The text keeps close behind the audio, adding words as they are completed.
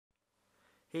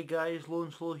Hey guys,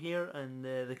 Lone Slow here and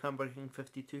the Camper King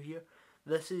 52 here.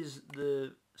 This is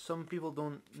some people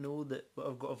don't know that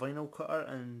I've got a vinyl cutter,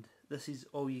 and this is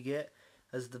all you get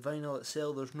is the vinyl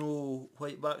itself. There's no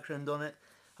white background on it,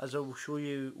 as I will show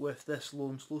you with this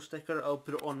Lone Slow sticker. I'll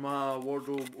put it on my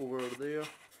wardrobe over there.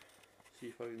 See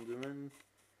if I can zoom in.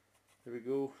 There we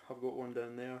go, I've got one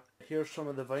down there. Here's some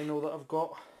of the vinyl that I've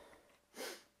got.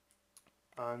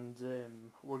 And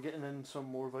we're getting in some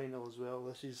more vinyl as well.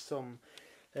 This is some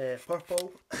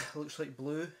purple, looks like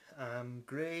blue,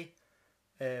 grey,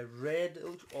 red, it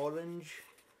looks orange,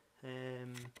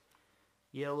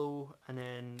 yellow, and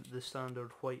then the standard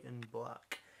white and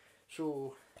black.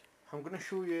 So I'm going to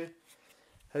show you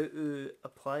how to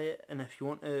apply it, and if you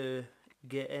want to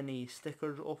get any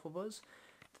stickers off of us,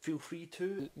 feel free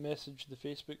to message the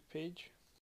Facebook page.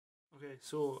 Okay,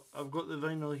 so I've got the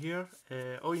vinyl here.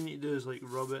 All you need to do is like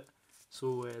rub it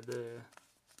so the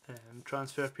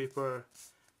transfer paper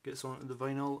gets onto the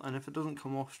vinyl, and if it doesn't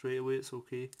come off straight away, it's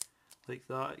okay. Like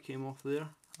that, it came off there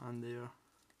and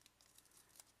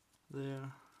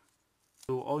there.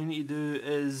 So all you need to do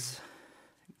is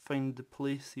find the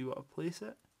place you want to place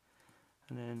it,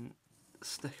 and then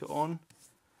stick it on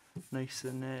nice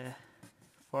and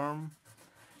firm.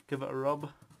 Give it a rub,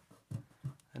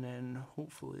 and then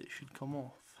hopefully it should come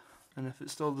off. And if it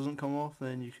still doesn't come off,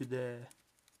 then you could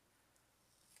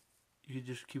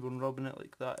just keep on rubbing it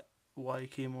like that. Y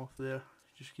came off there.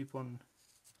 Just keep on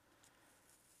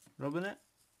rubbing it,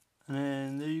 and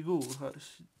then there you go.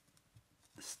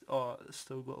 It's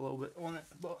still got a little bit on it,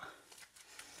 but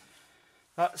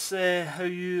that's how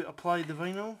you apply the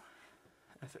vinyl,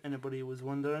 if anybody was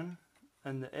wondering.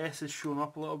 And the S is shown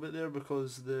up a little bit there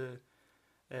because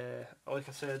like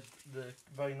I said, the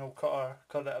vinyl cutter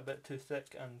cut it a bit too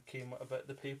thick and came with a bit of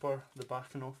the paper, the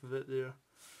backing off of it there,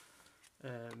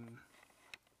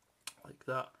 like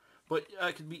that. But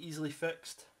that could be easily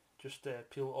fixed. Just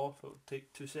peel it off. It will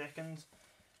take 2 seconds.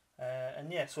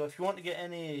 And yeah, so if you want to get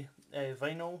any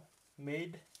vinyl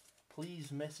made,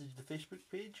 please message the Facebook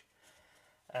page,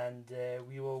 and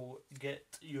we will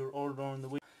get your order on the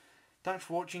way. Thanks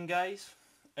for watching, guys.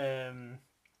 I'm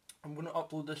going to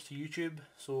upload this to YouTube,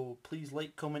 so please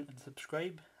like, comment and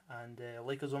subscribe, and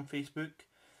like us on Facebook.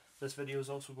 This video is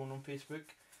also going on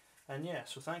Facebook. And yeah,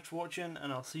 so thanks for watching,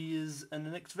 and I'll see you in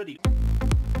the next video.